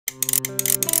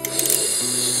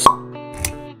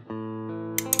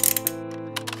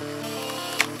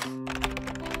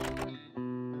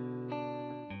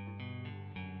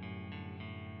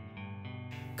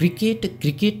Cricket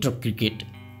cricket र cricket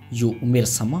यो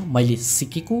उमेरसम्म मैले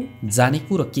सिकेको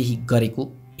जानेको र केही गरेको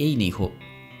यही नै हो।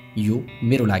 यो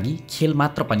मेरो लागि खेल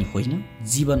मात्र पनि होइन,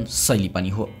 जीवन शैली पनि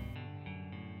हो।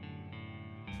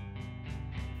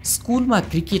 स्कुलमा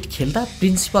क्रिकेट खेल्दा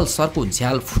प्रिन्सिपल सरको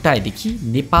झ्याल फुटाएदेखि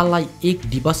नेपाललाई एक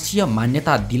दिवसीय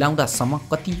मान्यता दिलाउँदासम्म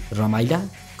कति रमाइला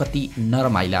कति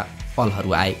नरमाइला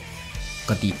पलहरू आए,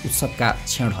 कति उत्सवका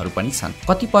क्षणहरू पनि छन्।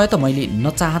 कतिपय त मैले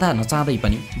नचाहँदै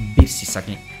पनि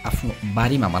बिर्सिसकेँ। आफ्नो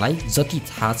बारेमा मलाई जति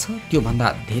थाहा छ त्योभन्दा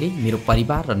धेरै मेरो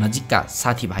परिवार र नजिकका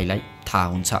साथीभाइलाई थाहा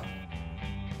हुन्छ।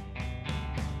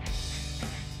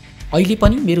 अहिले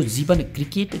पनि मेरो जीवन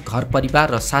क्रिकेट, घर परिवार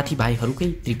र साथीभाइहरूकै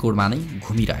त्रिकोणमा नै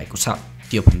घुमिरहेको छ।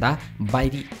 त्योभन्दा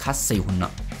बाहिरी खासै हुन्न।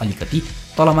 अलिकति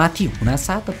तलमाथि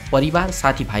हुनासाथ परिवार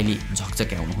साथीभाइले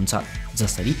झकझक्याउनुहुन्छ,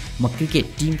 जसरी म क्रिकेट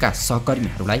टिमका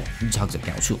सहकर्मीहरूलाई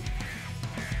झकझक्याउँछु।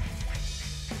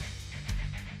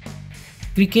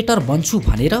 क्रिकेटर बन्छु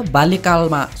भनेर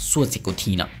बाल्यकालमा सोचेको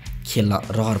थिइनँ। खेल्न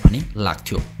रहर भने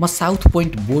लाग्थ्यो। म south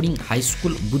point boarding high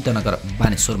school Buddhnagar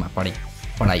बानेश्वरमा पढेँ।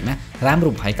 पढाइमा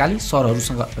राम्रो भएकाले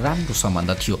सरहरूसँग राम्रो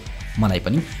सम्बन्ध थियो। मलाई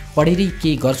पनि पढेरै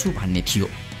केही गर्छु भन्ने थियो।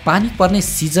 पानी पर्ने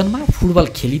सिजनमा फुटबल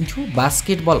खेलिन्थ्यो,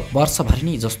 बास्केटबल वर्षभरि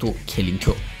नै जस्तो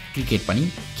खेलिन्थ्यो। क्रिकेट पनि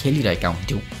खेलिरहेका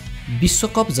हुन्थ्यौँ।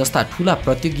 विश्वकप जस्ता ठुला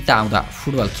प्रतियोगिता आउँदा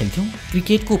फुटबल खेल्थ्यौँ।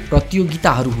 क्रिकेटको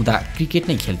प्रतियोगिताहरू हुँदा क्रिकेट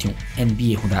नै खेल्थ्यौँ।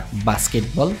 NBA हुँदा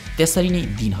बास्केटबल। त्यसरी नै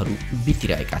दिनहरू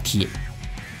बितिरहेका थिए।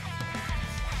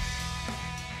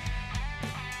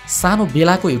 सानो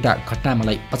बेलाको एउटा घटना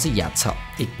मलाई अझै याद छ।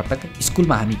 एकपटक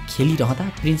स्कुलमा हामी खेलिरहँदा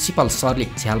प्रिन्सिपल सरले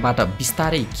झ्यालबाट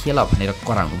बिस्तारै खेल भनेर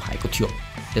कराउनु भएको थियो।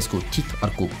 त्यसको ठिक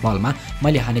अर्को बलमा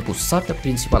मैले हानेको सर्ट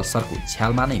प्रिन्सिपल सरको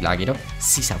झ्यालमा नै लागेर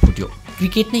सिसा फुट्यो।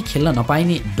 क्रिकेट नै खेल्न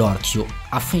नपाइने डर थियो।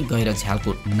 आफै गएर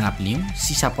झ्यालको नाप लियौँ,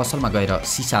 सिसा पसलमा गएर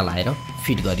सिसा लाएर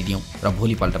फिट गरिदियौँ र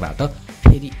भोलिपल्टबाट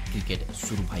फेरि क्रिकेट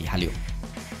सुरु भइहाल्यो।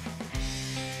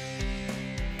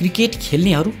 क्रिकेट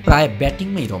खेल्नेहरू प्राय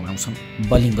ब्याटिङमै रमाउँछन्।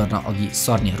 बलिङ गर्न अघि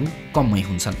सर्नेहरू कमै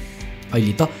हुन्छन्।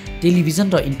 अहिले त टेलिभिजन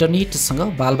र इन्टरनेटसँग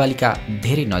बालबालिका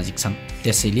धेरै नजिक छन्।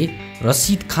 त्यसैले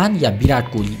रसिद खान या विराट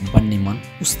कोहली बन्ने मन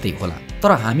उस्तै होला।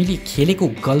 तर हामीले खेलेको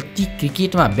गल्ती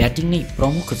क्रिकेटमा ब्याटिङ नै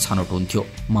प्रमुख छनौट हुन्थ्यो।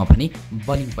 म भने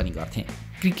बलिङ पनि गर्थेँ।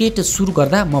 क्रिकेट सुरु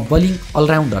गर्दा म बलिङ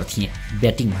अलराउन्डर थिएँ।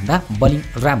 ब्याटिङभन्दा बलिङ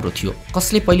राम्रो थियो।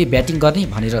 कसले पहिले ब्याटिङ गर्ने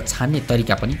भनेर छान्ने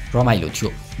तरिका पनि रमाइलो थियो।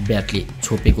 ब्याटले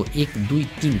छोपेको 1, 2,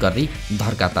 3 गर्दै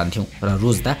धर्का तान्थ्यौँ र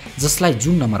रोज्दा जसलाई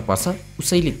जुन नम्बर पर्छ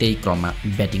उसैले त्यही क्रममा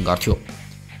ब्याटिङ गर्थ्यो।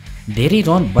 धेरै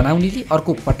रन बनाउनेले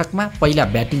अर्को पटकमा पहिला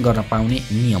ब्याटिङ गर्न पाउने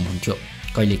नियम हुन्थ्यो।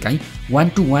 कहिलेकाहीँ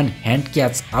 1-to-1 ह्यान्ड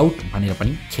क्याच आउट भनेर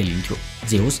पनि खेलिन्थ्यो।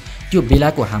 जे होस्, त्यो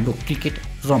बेलाको हाम्रो क्रिकेट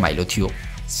रमाइलो थियो।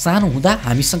 सानो हुँदा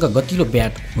हामीसँग गतिलो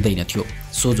ब्याट हुँदैन थियो।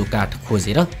 सोझो काठ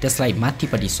खोजेर त्यसलाई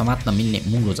माथिपट्टि समात्न मिल्ने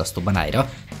मुङ्गो जस्तो बनाएर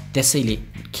त्यसैले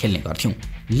खेल्ने गर्थ्यौँ।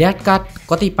 ल्याट काठ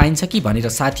कतै पाइन्छ कि भनेर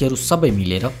साथीहरू सबै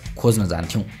मिलेर खोज्न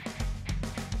जान्थ्यौँ।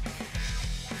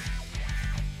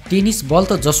 टेनिस बल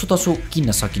त जसोतसो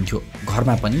किन्न सकिन्थ्यो।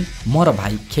 घरमा पनि म र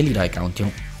भाइ खेलिरहेका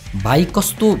हुन्थ्यौँ। भाइ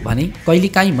कस्तो भने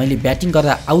कहिलेकाहीँ मैले ब्याटिङ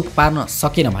गर्दा आउट पार्न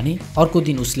सकेन भने अर्को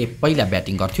दिन उसले पहिला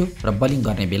ब्याटिङ गर्थ्यो र बलिङ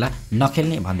गर्ने बेला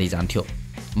नखेल्ने भन्दै जान्थ्यो।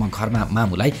 म घरमा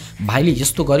मामुलाई भाइले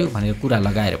यस्तो गर्यो भनेर कुरा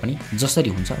लगाएर पनि जसरी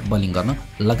हुन्छ बलिङ गर्न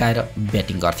लगाएर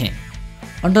ब्याटिङ गर्थेँ।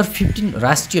 अन्डर 15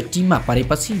 राष्ट्रिय टिममा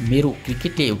परेपछि मेरो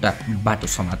क्रिकेटले एउटा बाटो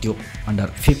समात्यो। अन्डर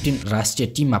 15 राष्ट्रिय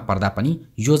टिममा पर्दा पनि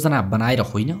योजना बनाएर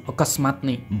होइन, अकस्मात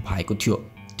नै भएको थियो।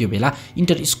 त्यो बेला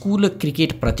इन्टर स्कुल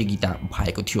क्रिकेट प्रतियोगिता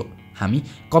भएको थियो। हामी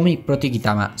कमै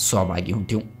प्रतियोगितामा सहभागी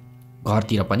हुन्थ्यौँ।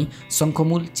 घरतिर पनि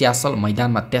शङ्खमूल च्यासल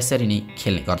मैदानमा त्यसरी नै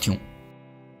खेल्ने गर्थ्यौँ।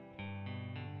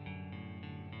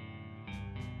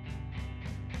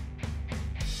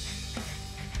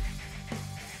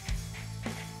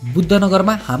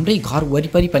 बुद्धनगरमा हाम्रै घर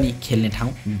वरिपरि पनि खेल्ने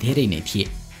ठाउँ धेरै नै थिए।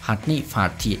 फाँट नै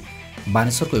फाँट थिए।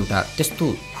 बानेश्वरको एउटा त्यस्तो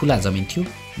खुला जमिन थियो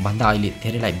भन्दा अहिले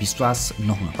धेरैलाई विश्वास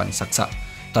नहुन पनि सक्छ।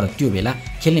 तर त्यो बेला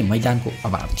खेल्ने मैदानको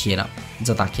अभाव थिएन।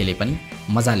 जता खेले पनि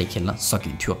मजाले खेल्न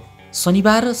सकिन्थ्यो।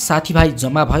 शनिबार साथीभाइ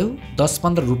जम्मा भयो।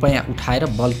 10-15 रुपियाँ उठाएर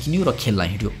बल किन्यो र खेल्न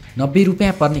हिँड्यो। 90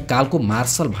 रुपियाँ पर्ने कालको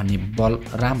मार्सल भन्ने बल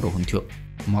राम्रो हुन्थ्यो।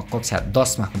 म कक्षा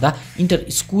 10 मा हुँदा इन्टर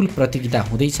स्कुल प्रतियोगिता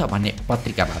हुँदैछ भन्ने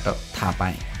पत्रिकाबाट थाहा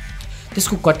पाएँ।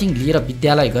 त्यसको कटिङ लिएर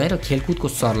विद्यालय गएर खेलकुदको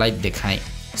सरलाई देखाएँ।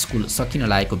 स्कुल सकिन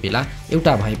लागेको बेला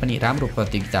एउटा भए पनि राम्रो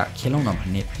प्रतियोगिता खेलौँ न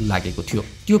भन्ने लागेको थियो।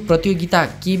 त्यो प्रतियोगिता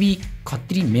केबी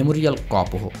खत्री मेमोरियल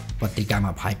कप हो।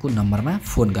 पत्रिकामा भएको नम्बरमा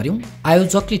फोन गऱ्यौँ।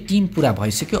 आयोजकले टिम पुरा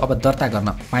भइसक्यो, अब दर्ता गर्न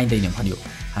पाइँदैन भन्यो।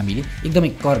 हामीले एकदमै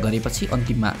कर गरेपछि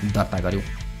अन्तिममा दर्ता गऱ्यौँ।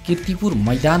 कीर्तिपुर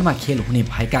मैदानमा खेल हुने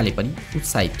भएकाले पनि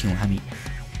उत्साहित थियौँ हामी।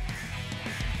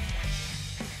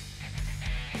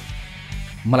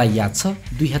 मलाई याद छ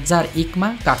 2001 मा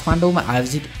काठमाडौँमा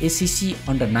आयोजित एसिसी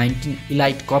अन्डर 19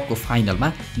 इलाइट कपको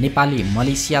फाइनलमा नेपालले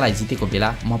मलेसियालाई जितेको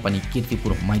बेला म पनि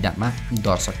कीर्तिपुर मैदानमा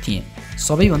दर्शक थिएँ।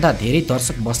 सबैभन्दा धेरै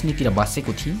दर्शक बस्नेतिर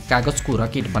बसेको थिएँ। कागजको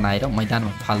रकेट बनाएर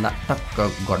मैदानमा फाल्दा टक्क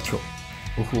गर्थ्यो।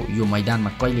 ओहो, यो मैदानमा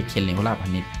कहिले खेल्ने होला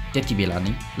भन्ने त्यति बेला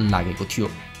नै लागेको थियो।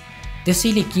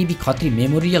 त्यसैले केबी खत्री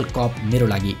मेमोरियल कप मेरो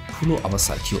लागि ठुलो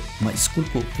अवसर थियो। म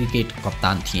स्कुलको क्रिकेट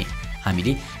कप्तान थिएँ।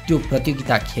 हामीले त्यो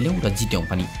प्रतियोगिता खेल्यौँ र जित्यौँ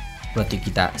पनि।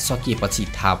 प्रतियोगिता सकिएपछि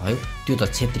थाहा भयो त्यो त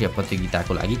क्षेत्रीय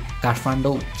प्रतियोगिताको लागि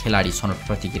काठमाडौँ खेलाडी छनौट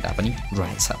प्रतियोगिता पनि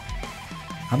रहेछ।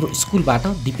 हाम्रो स्कुलबाट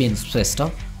दिपेन श्रेष्ठ,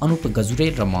 अनुप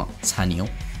गजुरेल र म छानियौँ।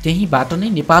 त्यहीँबाट नै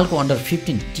नेपालको अन्डर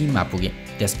 15 टिममा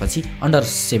पुगेँ। त्यसपछि अन्डर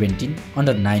 17,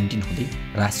 अन्डर 19 हुँदै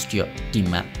राष्ट्रिय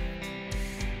टिममा।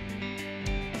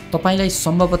 तपाईलाई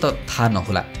सम्भवतः थाहा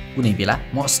नहोला, कुनै बेला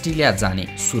म अस्ट्रेलिया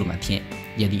जाने सुरुमा थिएँ।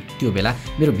 यदि त्यो बेला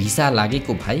मेरो भिसा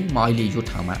लागेको भए म अहिले यो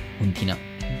ठाउँमा हुन्थिनँ।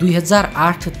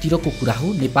 2008 तिरको कुरा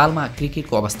हो। नेपालमा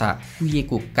क्रिकेटको अवस्था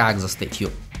कुहिएको काग जस्तै थियो।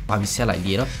 भविष्यलाई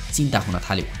लिएर चिन्ता हुन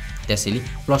थाल्यो। त्यसैले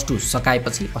 +2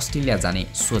 सकाएपछि अस्ट्रेलिया जाने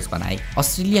सोच बनाए।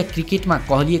 अस्ट्रेलिया क्रिकेटमा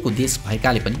कहलिएको देश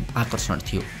भएकाले पनि आकर्षण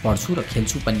थियो। पढ्छु र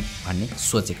खेल्छु पनि भन्ने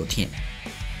सोचेको थिएँ।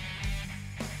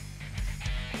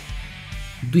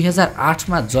 2008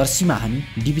 मा जर्सीमा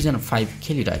हामी डिभिजन 5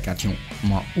 खेलिरहेका थियौँ।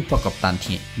 म उपकप्तान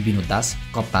थिएँ। विनोद दास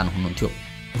कप्तान हुनुहुन्थ्यो।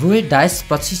 रोय डायस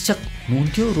प्रशिक्षक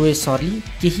हुनुहुन्थ्यो। रोय सरले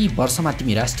केही वर्षमा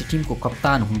तिमी राष्ट्रिय टिमको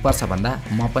कप्तान हुनुपर्छ भन्दा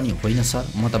म पनि होइन सर,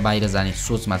 म त बाहिर जाने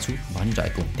सोचमा छु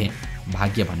भनिरहेको हुन्थेँ।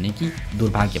 भाग्य भन्ने कि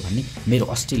दुर्भाग्य भन्ने मेरो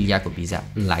अस्ट्रेलियाको भिजा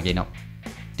लागेन।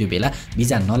 त्यो बेला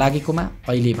भिजा नलागेकोमा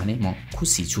अहिले भने म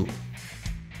खुसी छु।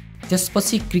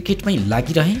 त्यसपछि क्रिकेटमै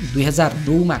लागिरहेँ।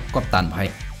 2009 मा कप्तान भए।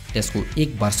 त्यसको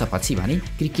 1 वर्षपछि भने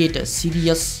क्रिकेट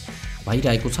सिरियस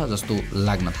भइरहेको छ जस्तो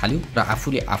लाग्न थाल्यो र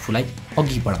आफूले आफूलाई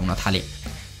अघि बढाउन थाले।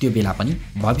 त्यो बेला पनि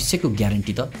भविष्यको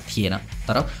ग्यारेन्टी त थिएन,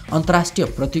 तर अन्तर्राष्ट्रिय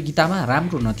प्रतियोगितामा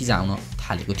राम्रो नतिजा आउन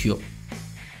थालेको थियो।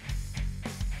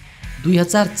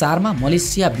 2004 मा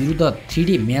मलेसिया विरुद्ध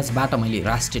 3-डे म्याचबाट मैले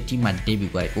राष्ट्रिय टिममा डेब्यु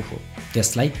गरेको हो।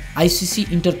 त्यसलाई आइसिसी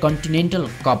इन्टरकन्टिनेन्टल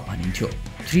कप भनिन्थ्यो।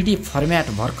 3-डे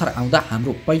फर्म्याट भर्खर आउँदा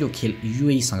हाम्रो पहिलो खेल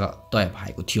युएईसँग तय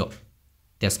भएको थियो।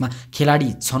 त्यसमा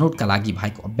खेलाडी छनौटका लागि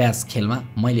भएको अभ्यास खेलमा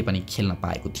मैले पनि खेल्न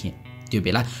पाएको थिएँ। त्यो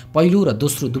बेला पहिलो र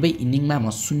दोस्रो दुवै इनिङमा म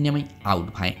शून्यमै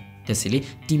आउट भएँ। त्यसैले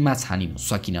टिममा छानिन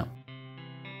सकिनँ।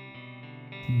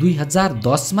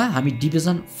 2010 मा हामी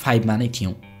डिभिजन 5 मा नै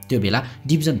थियौँ। त्यो बेला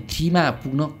डिभिजन 3 मा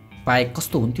पुग्न पाए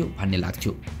कस्तो हुन्थ्यो भन्ने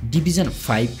लाग्थ्यो। डिभिजन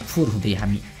 5-4 हुँदै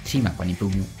हामी 3 मा पनि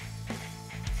पुग्यौँ।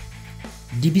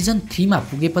 डिभिजन 3 मा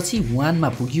पुगेपछि 1 मा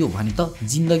पुगियो भने त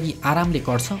जिन्दगी आरामले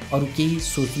कट्छ, अरू केही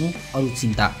सोच्नु, अरू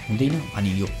चिन्ता हुँदैन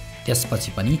भनियो।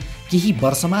 त्यसपछि पनि केही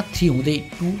वर्षमा 3 हुँदै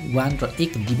 2, 1 र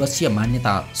 1 दिवसीय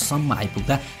मान्यतासम्म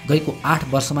आइपुग्दा गएको 8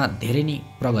 वर्षमा धेरै नै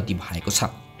प्रगति भएको छ।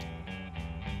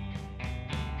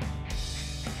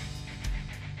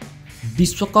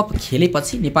 विश्वकप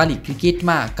खेलेपछि नेपाली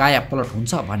क्रिकेटमा कायापलट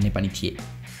हुन्छ भन्ने पनि थिए।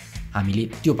 हामीले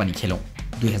त्यो पनि खेलौँ।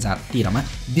 2013 मा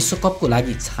विश्वकपको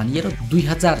लागि छानिएर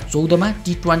 2014 मा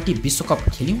T20 विश्वकप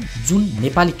खेल्यौँ, जुन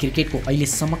नेपाली क्रिकेटको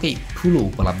अहिलेसम्मकै ठुलो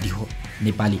उपलब्धि हो।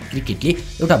 नेपाली क्रिकेटले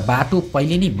एउटा बाटो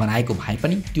पहिले नै बनाएको भए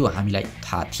पनि त्यो हामीलाई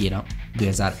थाहा थिएन।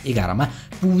 2011 मा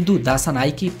पुबुदु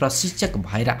दासानाइके प्रशिक्षक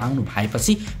भएर आउनु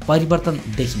भएपछि परिवर्तन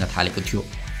देखिन थालेको थियो।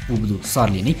 पुबुदु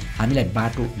सरले नै हामीलाई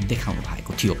बाटो देखाउनु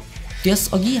भएको थियो।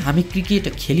 त्यसअघि हामी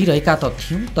क्रिकेट खेलिरहेका त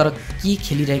थियौँ, तर के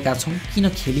खेलिरहेका छौँ, किन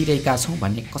खेलिरहेका छौँ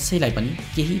भन्ने कसैलाई पनि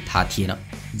केही थाहा थिएन।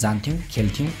 जान्थ्यौँ,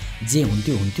 खेल्थ्यौँ, जे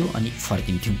हुन्थ्यो हुन्थ्यो अनि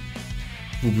फर्किन्थ्यौँ।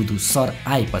 पुबुदु सर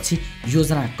आएपछि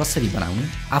योजना कसरी बनाउने,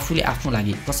 आफूले आफ्नो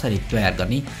लागि कसरी तयार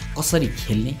गर्ने, कसरी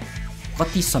खेल्ने,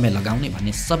 कति समय लगाउने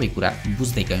भन्ने सबै कुरा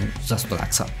बुझ्दै गयौँ जस्तो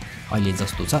लाग्छ। अहिले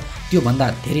जस्तो छ त्योभन्दा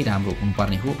धेरै राम्रो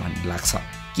हुनुपर्ने हो भन्ने लाग्छ।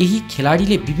 केही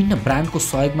खेलाडीले विभिन्न ब्रान्डको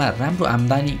सहयोगमा राम्रो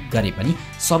आम्दानी गरे पनि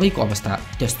सबैको अवस्था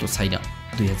त्यस्तो छैन।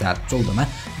 2014 मा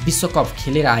विश्वकप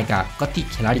खेलेर आएका कति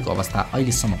खेलाडीको अवस्था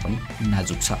अहिलेसम्म पनि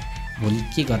नाजुक छ। भोलि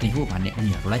के गर्ने हो भन्ने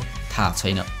उनीहरूलाई थाहा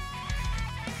छैन।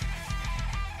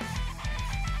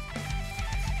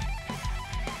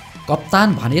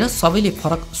 कप्तान भनेर सबैले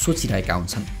फरक सोचिरहेका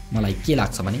हुन्छन्। मलाई के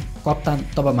लाग्छ भने कप्तान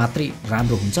तब मात्रै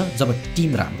राम्रो हुन्छ जब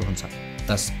टिम राम्रो हुन्छ।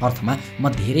 त्यस अर्थमा म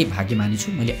धेरै भाग्यमानी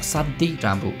छु, मैले असाध्यै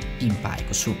राम्रो टिम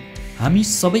पाएको छु। हामी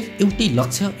सबै एउटै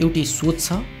लक्ष्य, एउटै सोच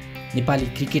छ। नेपाली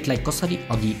क्रिकेटलाई कसरी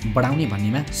अघि बढाउने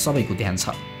भन्नेमा सबैको ध्यान छ।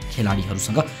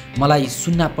 खेलाडीहरूसँग मलाई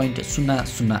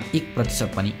 0.001%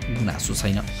 पनि गुनासो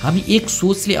छैन। हामी एक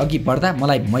सोचले अघि बढ्दा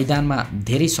मलाई मैदानमा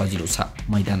धेरै सजिलो छ।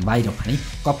 मैदान बाहिर भने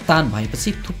कप्तान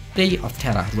भएपछि थुप्रै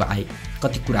अप्ठ्याराहरू आए।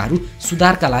 कति कुराहरू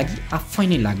सुधारका लागि आफै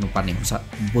नै लाग्नुपर्ने हुन्छ,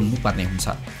 बोल्नुपर्ने हुन्छ।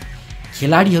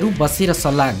 खेलाडीहरू बसेर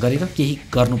सल्लाह गरेर केही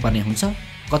गर्नुपर्ने हुन्छ।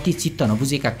 कति चित्त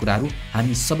नबुझेका कुराहरू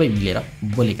हामी सबै मिलेर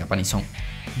बोलेका पनि छौँ।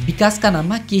 विकासका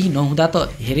नाममा केही नहुँदा त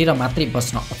हेरेर मात्रै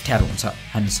बस्न अप्ठ्यारो हुन्छ।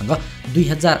 हामीसँग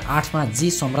 2008मा जे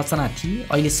संरचना थिए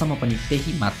अहिलेसम्म पनि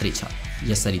त्यही मात्रै छ।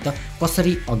 यसरी त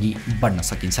कसरी अघि बढ्न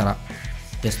सकिन्छ र?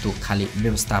 त्यस्तो खाले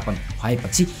व्यवस्थापन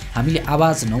भएपछि हामीले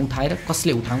आवाज नउठाएर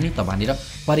कसले उठाउने त भनेर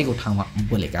परेको ठाउँमा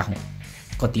बोलेका हौँ।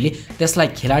 कतिले त्यसलाई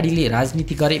खेलाडीले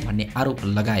राजनीति गरे भन्ने आरोप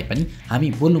लगाए पनि हामी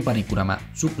बोल्नुपर्ने कुरामा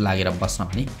चुप लागेर बस्न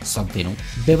भने सक्दैनौँ।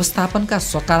 व्यवस्थापनका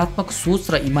सकारात्मक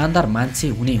सोच र इमान्दार मान्छे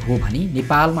हुने हो भने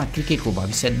नेपालमा क्रिकेटको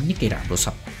भविष्य निकै राम्रो छ।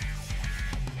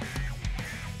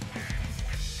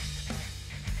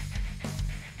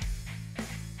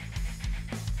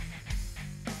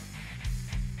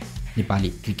 नेपाली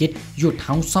क्रिकेट यो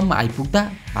ठाउँसम्म आइपुग्दा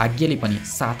भाग्यले पनि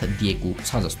साथ दिएको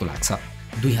छ जस्तो लाग्छ।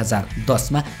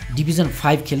 2010मा डिभिजन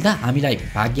 5 खेल्दा हामीलाई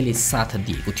भाग्यले साथ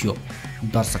दिएको थियो।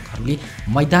 दर्शकहरूले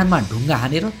मैदानमा ढुङ्गा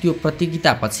हानेर त्यो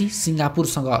प्रतियोगितापछि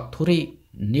सिङ्गापुरसँग थोरै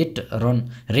नेट रन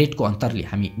रेटको अन्तरले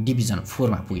हामी डिभिजन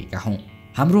 4मा पुगेका हौँ।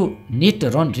 हाम्रो नेट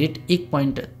रन रेट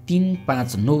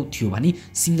 1.359 थियो भने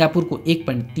सिङ्गापुरको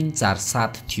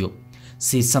 1.347 थियो।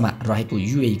 शीर्षमा रहेको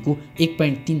युएईको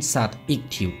 1.371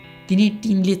 थियो। तिनी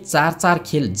टिमले 4-4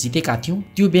 खेल जितेका थियौँ।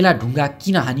 त्यो बेला ढुङ्गा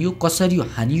किन हानियो, कसरी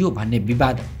हानियो भन्ने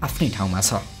विवाद आफ्नै ठाउँमा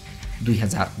छ।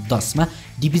 2010मा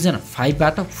डिभिजन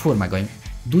 5बाट 4मा गयौँ।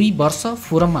 2 वर्ष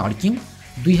फोरममा अड्क्यौँ।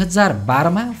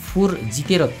 2012मा 4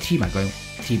 जितेर 3मा गयौँ।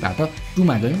 3बाट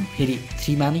 2मा गयौँ। फेरि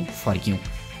 3मा नै फर्क्यौँ।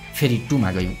 फेरि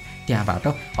 2मा गयौँ। त्यहाँबाट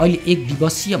अहिले 1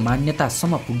 दिवसीय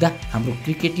मान्यतासम्म पुग्दा हाम्रो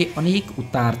क्रिकेटले अनेक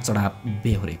उतार चढाव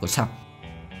बेहोरेको छ।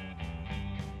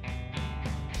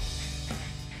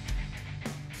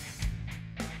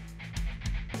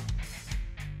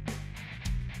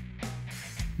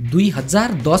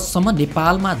 2010सम्म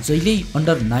नेपालमा जहिल्यै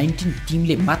अन्डर 19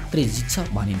 टिमले मात्रै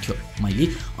जित्छ भनिन्थ्यो। मैले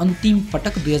अन्तिम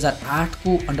पटक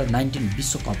 2008को अन्डर 19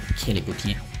 विश्वकप खेलेको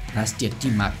थिएँ। राष्ट्रिय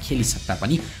टिममा खेलिसक्दा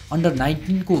पनि अन्डर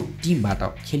 19 को टिमबाट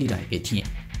खेलिरहेकै थिएँ।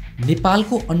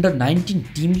 नेपालको अन्डर 19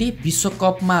 टिमले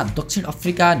विश्वकपमा दक्षिण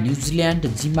अफ्रिका, न्युजिल्यान्ड,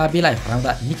 जिम्बाब्वेलाई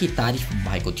हराउँदा निकै तारिफ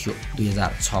भएको थियो।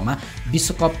 2006मा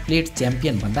विश्वकप प्लेट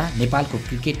च्याम्पियन भन्दा नेपालको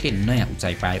क्रिकेटले नयाँ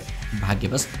उचाइ पायो।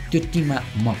 भाग्यवश त्यो टिममा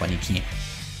म पनि थिएँ।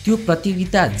 त्यो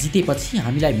प्रतियोगिता जितेपछि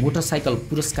हामीलाई मोटरसाइकल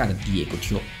पुरस्कार दिएको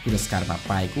थियो। पुरस्कारमा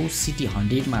पाएको सिटी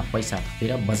 100मा पैसा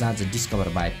थपेर बजाज डिस्कभर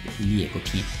बाइक लिएको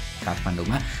थिएँ।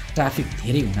 काठमाडौँमा ट्राफिक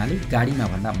धेरै हुनाले गाडीमा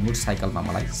भन्दा मोटरसाइकलमा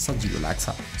मलाई सजिलो लाग्छ।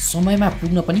 समयमा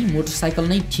पुग्न पनि मोटरसाइकल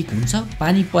नै ठिक हुन्छ।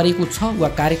 पानी परेको छ वा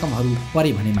कार्यक्रमहरू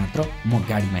परे भने मात्र म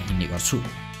गाडीमा हिँड्ने गर्छु।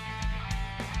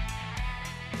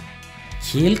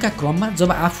 खेलका क्रममा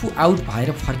जब आफू आउट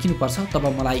भएर फर्किनुपर्छ तब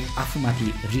मलाई आफूमाथि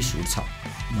रिस उठ्छ।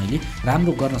 मैले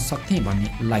राम्रो गर्न सक्थेँ भन्ने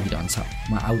लागिरहन्छ।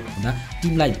 म आउट हुँदा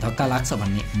टिमलाई धक्का लाग्छ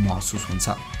भन्ने महसुस हुन्छ।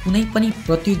 कुनै पनि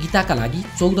प्रतियोगिताका लागि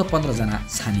 14-15 जना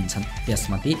छानिन्छन्।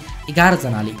 त्यसमध्ये 11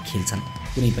 जनाले खेल्छन्।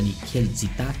 कुनै पनि खेल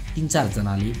जित्दा 3-4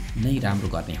 जनाले नै राम्रो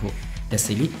गर्ने हो।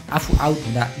 त्यसैले आफू आउट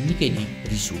हुँदा निकै नै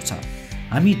रिस उठ्छ।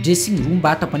 हामी ड्रेसिङ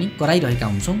रुमबाट पनि कराइरहेका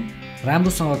हुन्छौँ,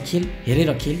 राम्रोसँग खेल,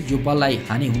 हेरेर खेल, यो बललाई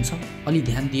हाने हुन्छ, अलि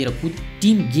ध्यान दिएर कुद।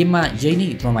 टिम गेममा यही नै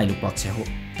रमाइलो पक्ष हो।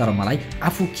 तर मलाई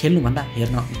आफू खेल्नुभन्दा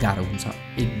हेर्न गाह्रो हुन्छ।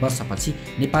 1 वर्षपछि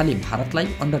नेपालले भारतलाई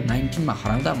अन्डर 19मा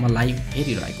हराउँदा म लाइभ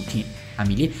हेरिरहेको थिएँ।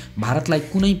 हामीले भारतलाई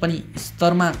कुनै पनि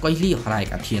स्तरमा कहिल्यै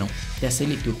हराएका थिएनौँ।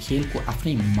 त्यसैले त्यो खेलको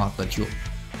आफ्नै महत्त्व थियो।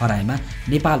 हराएमा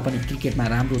नेपाल पनि क्रिकेटमा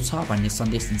राम्रो छ भन्ने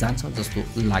सन्देश जान्छ जस्तो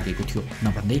लागेको थियो।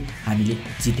 नभन्दै हामीले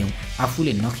जित्यौँ।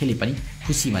 आफूले नखेले पनि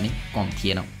खुसी भने कम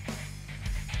थिएन।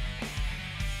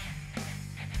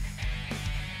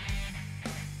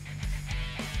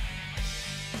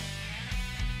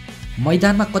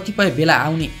 मैदानमा कतिपय बेला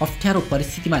आउने अप्ठ्यारो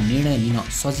परिस्थितिमा निर्णय लिन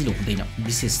सजिलो हुँदैन।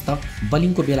 विशेष त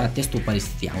बलिङको बेला त्यस्तो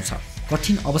परिस्थिति आउँछ।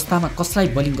 कठिन अवस्थामा कसलाई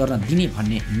बलिङ गर्न दिने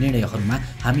भन्ने निर्णयहरूमा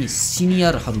हामी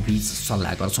सिनियरहरूबीच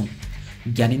सल्लाह गर्छौँ।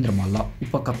 ज्ञानेन्द्र मल्ल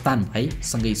उपकप्तान भए,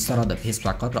 सँगै शरद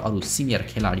भेष्वाकर र अरू सिनियर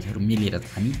खेलाडीहरू मिलेर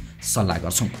हामी सल्लाह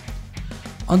गर्छौँ।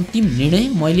 अन्तिम निर्णय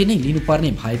मैले नै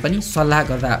लिनुपर्ने भए पनि सल्लाह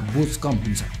गर्दा बोझ कम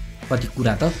हुन्छ। कति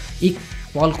कुरा त एक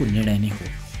पलको निर्णय नै हो।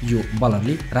 यो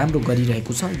बलरले राम्रो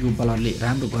गरिरहेको छ, यो बलरले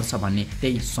राम्रो गर्छ भन्ने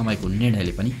त्यही समयको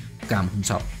निर्णयले पनि काम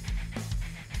हुन्छ।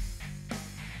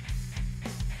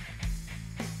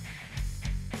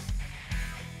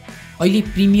 अहिले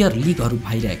प्रिमियर लिगहरू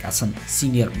भइरहेका छन्।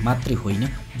 सिनियर मात्रै होइन,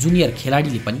 जुनियर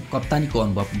खेलाडीले पनि कप्तानीको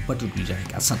अनुभव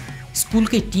बटुलिरहेका छन्।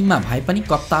 स्कुलकै टिममा भए पनि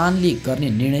कप्तानले गर्ने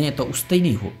निर्णय त उस्तै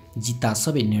नै हो। जित्दा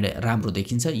सबै निर्णय राम्रो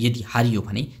देखिन्छ। यदि हारियो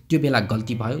भने त्यो बेला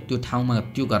गल्ती भयो, त्यो ठाउँमा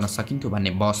त्यो गर्न सकिन्थ्यो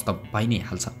भन्ने बहस त भइ नै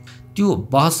हाल्छ। त्यो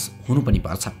बहस हुनु पनि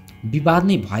पर्छ। विवाद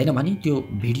नै भएन भने त्यो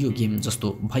भिडियो गेम जस्तो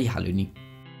भइहाल्यो नि।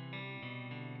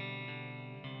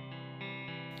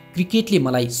 क्रिकेटले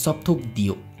मलाई सबथोक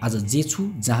दियो। आज जे छु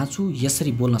जहाँ छु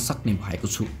यसरी बोल्न सक्ने भएको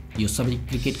छु। यो सबै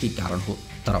क्रिकेटकै कारण हो।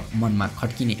 तर मनमा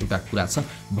खड्किने एउटा कुरा छ,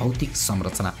 भौतिक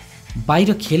संरचना।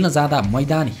 बाहिर खेल्न जाँदा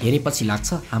मैदान हेरेपछि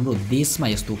लाग्छ हाम्रो देशमा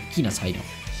यस्तो किन छैन।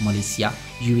 मलेसिया,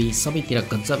 युए सबैतिर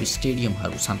गजब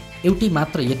स्टेडियमहरू छन्। एउटै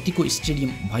मात्र यतिको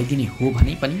स्टेडियम भइदिने हो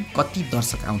भने पनि कति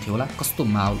दर्शक आउँथ्यो होला, कस्तो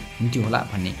माहौल हुन्थ्यो होला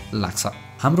भन्ने लाग्छ।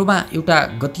 हाम्रोमा एउटा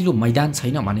गतिलो मैदान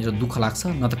छैन भनेर दुःख लाग्छ।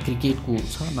 न त क्रिकेटको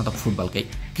छ न त फुटबलकै।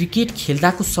 क्रिकेट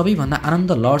खेल्दाको सबैभन्दा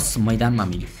आनन्द लर्ड्स मैदानमा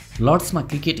मिल्यो। लर्ड्समा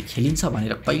क्रिकेट खेलिन्छ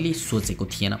भनेर कहिल्यै सोचेको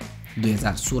थिएन।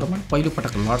 2016मा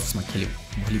पहिलोपटक लर्ड्समा खेल्यौँ।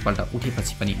 भोलिपल्ट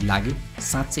उठेपछि पनि लाग्यो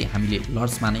साँच्चै हामीले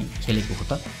लर्ड्समा नै खेलेको हो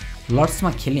त।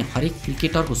 लर्ड्समा खेल्ने हरेक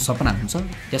क्रिकेटरको सपना हुन्छ,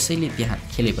 त्यसैले त्यहाँ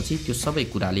खेलेपछि त्यो सबै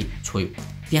कुराले छोयो।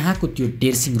 त्यहाँको त्यो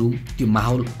ड्रेसिङ रुम, त्यो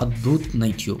माहौल अद्भुत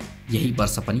नै थियो। यही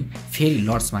वर्ष पनि फेरि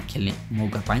लर्ड्समा खेल्ने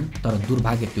मौका पाएँ, तर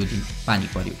दुर्भाग्य त्यो दिन पानी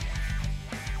पर्यो।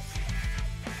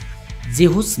 जे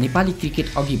होस्, नेपाली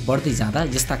क्रिकेट अघि बढ्दै जाँदा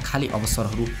यस्ता खाली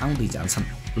अवसरहरू आउँदै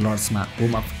जान्छन्। लर्ड्समा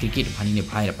होम अफ क्रिकेट भनिने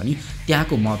भएर पनि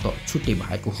त्यहाँको महत्त्व छुट्टै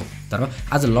भएको हो। तर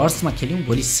आज लर्ड्समा खेल्यौँ,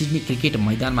 भोलि सिडनी क्रिकेट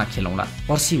मैदानमा खेलौँला,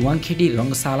 पर्सि वाङखेडी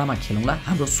रङ्गशालामा खेलौँला।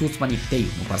 हाम्रो सोच पनि त्यही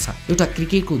हुनुपर्छ। एउटा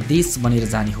क्रिकेटको देश बनेर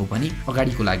जाने हो भने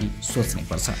अगाडिको लागि सोच्नै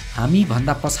पर्छ।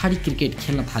 हामीभन्दा पछाडि क्रिकेट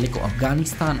खेल्न थालेको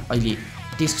अफगानिस्तान अहिले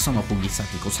टेस्टसम्म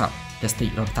पुगिसकेको छ।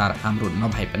 त्यस्तै रफ्तार हाम्रो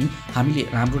नभए पनि हामीले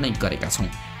राम्रो नै गरेका छौँ।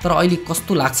 तर अहिले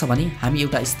कस्तो लाग्छ भने हामी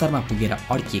एउटा स्तरमा पुगेर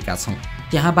अड्किएका छौँ।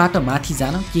 त्यहाँबाट माथि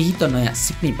जान केही त नयाँ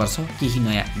सिक्नै पर्छ, केही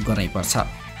नयाँ गर्नै पर्छ।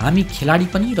 हामी खेलाडी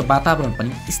पनि र वातावरण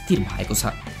पनि स्थिर भएको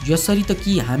छ। यसरी त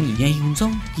कि हामी यहीँ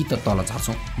हुन्छौँ कि त तल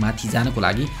झर्छौँ। माथि जानको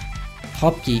लागि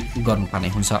थप केही गर्नुपर्ने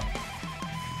हुन्छ।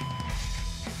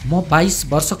 म 22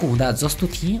 वर्षको हुँदा जस्तो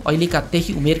थिएँ, अहिलेका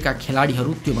त्यही उमेरका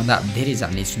खेलाडीहरू त्योभन्दा धेरै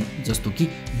जान्नेछन्। जस्तो कि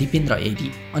दिपेन्द्र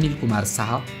एरी, अनिल कुमार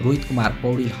शाह, रोहित कुमार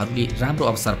पौडेलहरूले राम्रो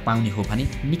अवसर पाउने हो भने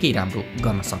निकै राम्रो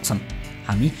गर्न सक्छन्।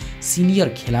 हामी सिनियर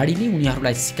खेलाडीले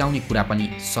उनीहरूलाई सिकाउने कुरा पनि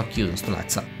सकियो जस्तो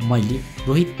लाग्छ। मैले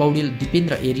रोहित पौडेल,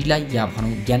 दिपेन्द्र एरीलाई या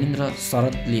भनौँ ज्ञानेन्द्र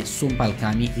शरदले सोमपाल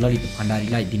कामी, ललित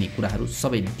भण्डारीलाई दिने कुराहरू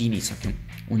सबै दिनै सक्यौँ।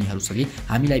 उनीहरूसँगै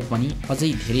हामीलाई पनि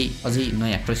अझै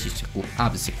नयाँ प्रशिक्षकको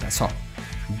आवश्यकता छ।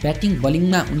 ब्याटिङ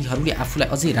बलिङमा उनीहरूले आफूलाई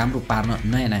अझै राम्रो पार्न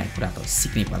नयाँ कुरा त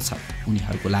सिक्नै पर्छ।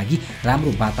 उनीहरूको लागि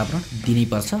राम्रो वातावरण दिनै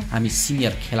पर्छ। हामी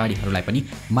सिनियर खेलाडीहरूलाई पनि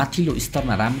माथिल्लो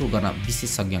स्तरमा राम्रो गर्न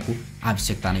विशेषज्ञको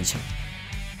आवश्यकता नै छ।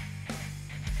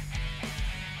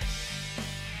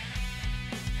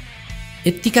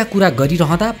 यतिका कुरा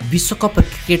गरिरहँदा विश्वकप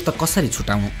क्रिकेट त कसरी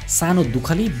छुटाउनु? सानो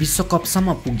दुःखले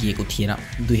विश्वकपसम्म पुगिएको थिएन।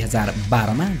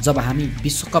 2012मा जब हामी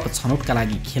विश्वकप छनौटका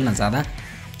लागि खेल्न जाँदा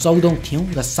 14औं थियौँ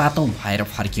र 7औं भएर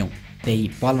फर्क्यौँ। त्यही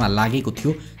पलमा लागेको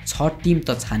थियो 6 टिम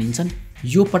त छानिन्छन्,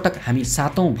 यो पटक हामी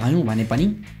 7औं भयौँ भने पनि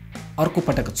अर्को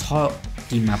पटक 6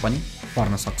 टिममा पनि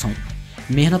पर्न सक्छौँ।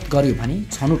 मेहनत गर्यो भने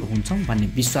छनौट हुन्छौँ भन्ने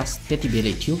विश्वास त्यति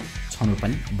बेलै थियो। छनौट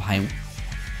पनि भयौँ।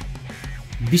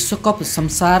 विश्वकप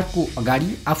संसारको अगाडि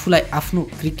आफूलाई, आफ्नो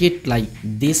क्रिकेटलाई,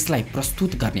 देशलाई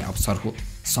प्रस्तुत गर्ने अवसर हो।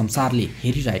 संसारले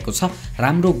हेरिरहेको छ,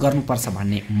 राम्रो गर्नुपर्छ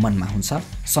भन्ने मनमा हुन्छ।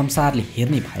 संसारले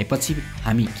हेर्ने भएपछि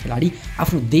हामी खेलाडी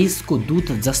आफ्नो देशको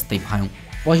दूत जस्तै भयौँ।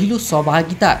 पहिलो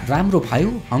सहभागिता राम्रो भयो।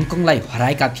 हङकङलाई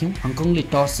हराएका थियौँ। हङकङले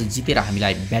टस जितेर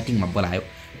हामीलाई ब्याटिङमा बोलायो।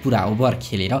 पुरा ओभर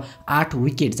खेलेर 8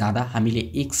 विकेट जाँदा हामीले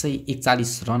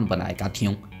 141 रन बनाएका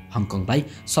थियौँ। हङकङलाई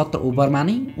 17 ओभरमा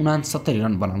नै 69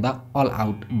 रन बनाउँदा अल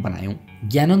आउट बनायौँ।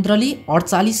 ज्ञानेन्द्रले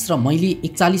 48 र मैले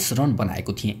 41 रन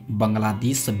बनाएको थिएँ।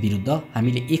 बङ्गलादेश विरुद्ध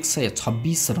हामीले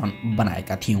 126 रन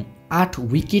बनाएका थियौँ। 8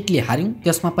 विकेटले हार्यौँ,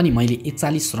 त्यसमा पनि मैले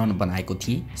 41 रन बनाएको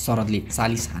थिएँ। शरदले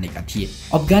 40 हानेका थिए।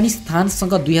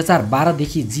 अफगानिस्तानसँग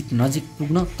 2012देखि जित नजिक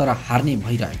पुग्न तर हार्ने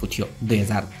भइरहेको थियो।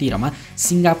 2013मा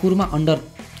सिङ्गापुरमा अन्डर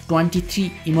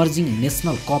 23 इमर्जिङ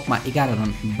नेसनल कपमा 11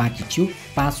 रन बाँकी थियो।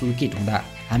 5 विकेट हुँदा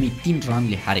हामी 3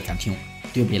 रनले हारेका थियौँ।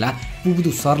 त्यो बेला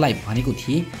पुग्दु सरलाई भनेको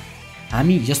थिएँ,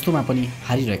 हामी यस्तोमा पनि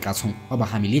हारिरहेका छौँ। अब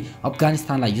हामीले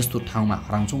अफगानिस्तानलाई यस्तो ठाउँमा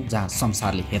हराउँछौँ जहाँ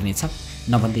संसारले हेर्नेछ,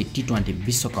 नभन्दै T20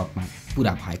 विश्वकपमा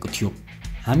पुरा भएको थियो।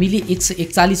 हामीले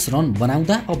 141 रन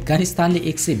बनाउँदा अफगानिस्तानले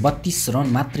 132 रन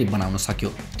मात्रै बनाउन सक्यो।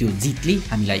 त्यो जितले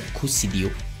हामीलाई खुसी दियो।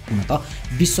 हुन त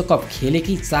विश्वकप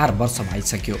खेलेकै 4 वर्ष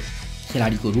भइसक्यो।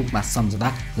 खेलाडीको रूपमा सम्झदा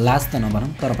लाज त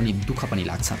नभनौँ, तर पनि दुःख पनि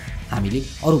लाग्छ। हामीले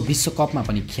अरू विश्वकपमा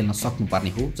पनि खेल्न सक्नुपर्ने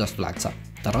हो जस्तो लाग्छ।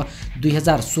 तर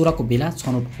 2016को बेला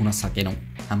छनौट हुन सकेनौँ।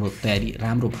 हाम्रो तयारी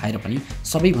राम्रो भएर पनि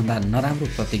सबैभन्दा नराम्रो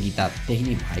प्रतियोगिता त्यही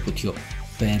नै भएको थियो।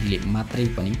 तयारीले मात्रै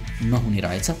पनि नहुने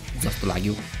रहेछ जस्तो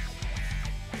लाग्यो।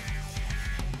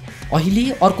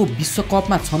 अहिले अर्को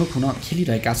विश्वकपमा छनौट हुन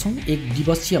खेलिरहेका छौँ। 1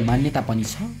 दिवसीय मान्यता पनि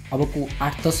छ। अबको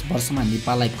 8-10 वर्षमा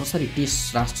नेपाललाई कसरी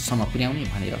टेस्ट राष्ट्रसम्म पुर्याउने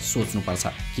भनेर सोच्नुपर्छ।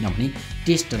 किनभने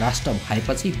टेस्ट राष्ट्र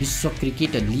भएपछि विश्व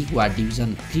क्रिकेट लिग वा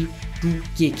डिभिजन 3 2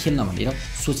 के खेल्न भनेर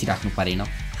सोचिराख्नु परेन।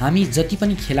 हामी जति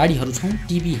पनि खेलाडीहरू छौँ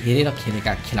टिभी हेरेर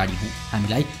खेलेका खेलाडी हौँ।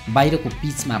 हामीलाई बाहिरको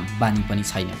पिचमा बानी पनि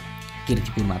छैन।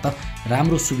 किर्तिपुरमा त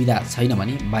राम्रो सुविधा छैन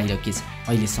भने बाहिर के छ।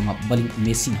 अहिलेसम्म बलिङ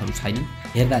मेसिनहरू छैनन्।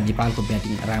 हेर्दा नेपालको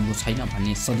ब्याटिङ राम्रो छैन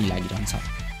भन्ने सधैँ लागिरहन्छ।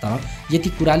 तर यति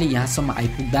कुराले यहाँसम्म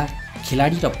आइपुग्दा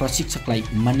खेलाडी र प्रशिक्षकलाई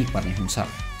मान्नै पर्ने हुन्छ।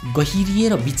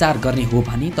 गहिरिएर विचार गर्ने हो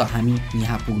भने त हामी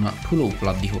यहाँ पुग्न ठुलो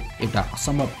उपलब्धि हो। एउटा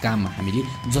असम्भव काममा हामीले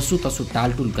जसोतसो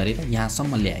टालटुल गरेर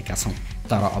यहाँसम्म ल्याएका छौँ।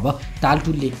 तर अब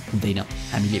टालटुलले हुँदैन।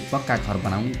 हामीले पक्का घर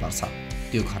बनाउनै पर्छ।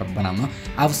 त्यो घर बनाउन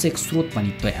आवश्यक स्रोत पनि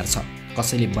तयार छ।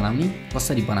 कसैले बनाउने,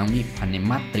 कसरी बनाउने भन्ने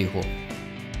मात्रै हो।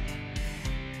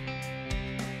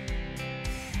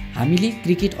 हामीले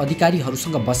क्रिकेट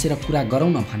अधिकारीहरूसँग बसेर कुरा गरौँ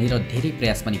न भनेर धेरै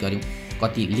प्रयास पनि गऱ्यौँ।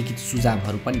 कति लिखित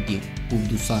सुझावहरू पनि दियौँ।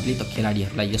 पुग्दु सरले त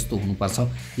खेलाडीहरूलाई यस्तो हुनुपर्छ,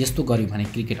 यस्तो गर्यो भने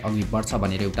क्रिकेट अघि बढ्छ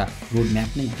भनेर एउटा रोडम्याप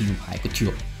नै दिनुभएको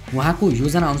थियो। उहाँको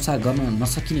योजना अनुसार गर्न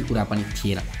नसकिने कुरा पनि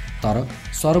थिएन। तर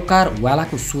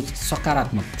सरकारवालाको सोच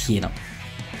सकारात्मक थिएन।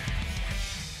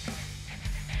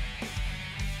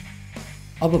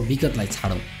 अब विगतलाई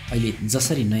छाडौँ। अहिले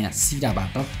जसरी नयाँ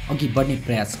सिराबाट अघि बढ्ने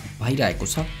प्रयास भइरहेको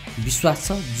छ, विश्वास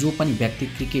छ जो पनि व्यक्ति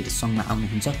क्रिकेट सङ्घमा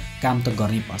आउनुहुन्छ काम त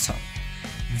गर्नै पर्छ।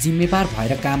 जिम्मेवार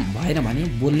भएर काम भएन भने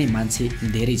बोल्ने मान्छे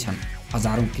धेरै छन्।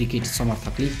 हजारौँ क्रिकेट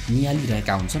समर्थकले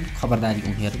नियालिरहेका हुन्छन्। खबरदारी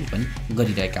उनीहरूले पनि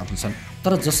गरिरहेका हुन्छन्।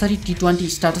 तर जसरी टी20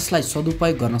 स्ट्याटसलाई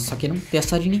सदुपयोग गर्न सकेनौँ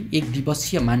त्यसरी नै एक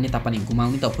दिवसीय मान्यता पनि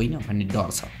गुमाउने त होइन भन्ने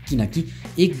डर छ। किनकि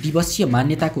एक दिवसीय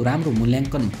मान्यताको राम्रो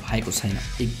मूल्याङ्कन भएको छैन।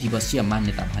 एक दिवसीय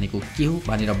मान्यता भनेको के हो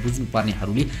भनेर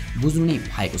बुझ्नुपर्नेहरूले बुझ्नु नै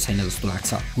भएको छैन जस्तो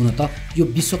लाग्छ। हुन त यो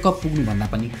विश्वकप पुग्नुभन्दा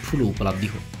पनि ठुलो उपलब्धि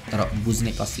हो। तर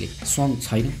बुझ्ने कसले? सङ्घ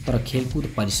छैन तर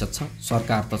खेलकुद परिषद छ,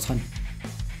 सरकार त छ नि।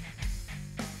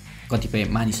 कतिपय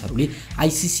मानिसहरूले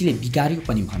आइसिसीले बिगार्यो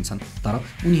पनि भन्छन्। तर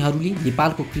उनीहरूले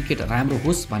नेपालको क्रिकेट राम्रो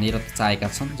होस् भनेर चाहेका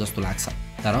छन् जस्तो लाग्छ।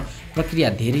 तर प्रक्रिया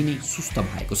धेरै नै सुस्त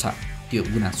भएको छ। त्यो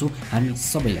गुनासो हामी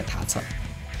सबैलाई थाहा छ।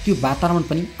 त्यो वातावरण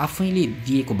पनि आफैले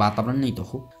दिएको वातावरण नै त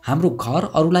हो। हाम्रो घर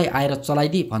अरूलाई आएर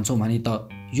चलाइदिए भन्छौँ भने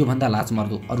त योभन्दा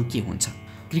लाजमर्दो अरू के हुन्छ?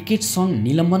 क्रिकेट सङ्घ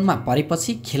निलम्बनमा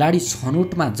परेपछि खेलाडी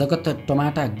छनौटमा जगत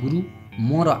टमाटा गुरु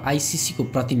म र आइसिसीको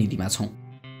प्रतिनिधिमा छौँ।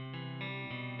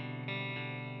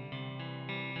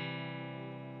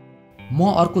 म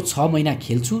अर्को 6 महिना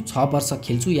खेल्छु, 6 वर्ष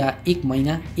खेल्छु या 1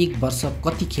 महिना 1 वर्ष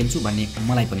कति खेल्छु भन्ने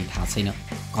मलाई पनि थाहा छैन।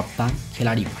 कप्तान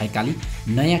खेलाडी भएकाले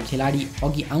नयाँ खेलाडी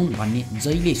अघि आउन् भन्ने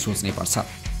जहिले सोच्नै पर्छ।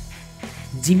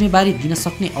 जिम्मेवारी दिन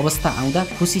सक्ने अवस्था आउँदा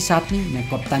खुसी साथ नै म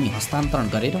कप्तानी हस्तान्तरण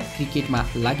गरेर क्रिकेटमा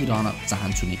लागिरहन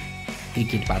चाहन्छु नि।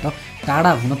 क्रिकेटबाट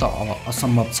टाढा हुन त अब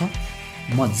असम्भव छ।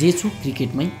 म जे छु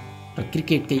क्रिकेटमै र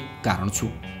क्रिकेटकै कारण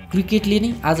छु। क्रिकेटले नै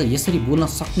आज यसरी बोल्न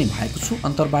सक्ने भएको छु,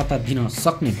 अन्तर्वार्ता दिन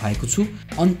सक्ने भएको छु।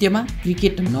 अन्त्यमा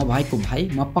क्रिकेट नभएको भए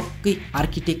म पक्कै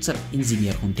आर्किटेक्चर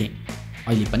इन्जिनियर हुन्थेँ।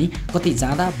 अहिले पनि कतै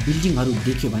जाँदा बिल्डिङहरू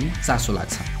देख्यो भने चासो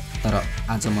लाग्छ। तर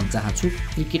आज म जहाँ छु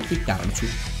क्रिकेटकै कारण छु।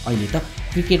 अहिले त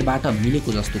क्रिकेटबाट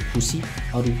मिलेको जस्तो खुसी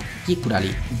अरू के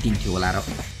कुराले दिन्थ्यो होला र।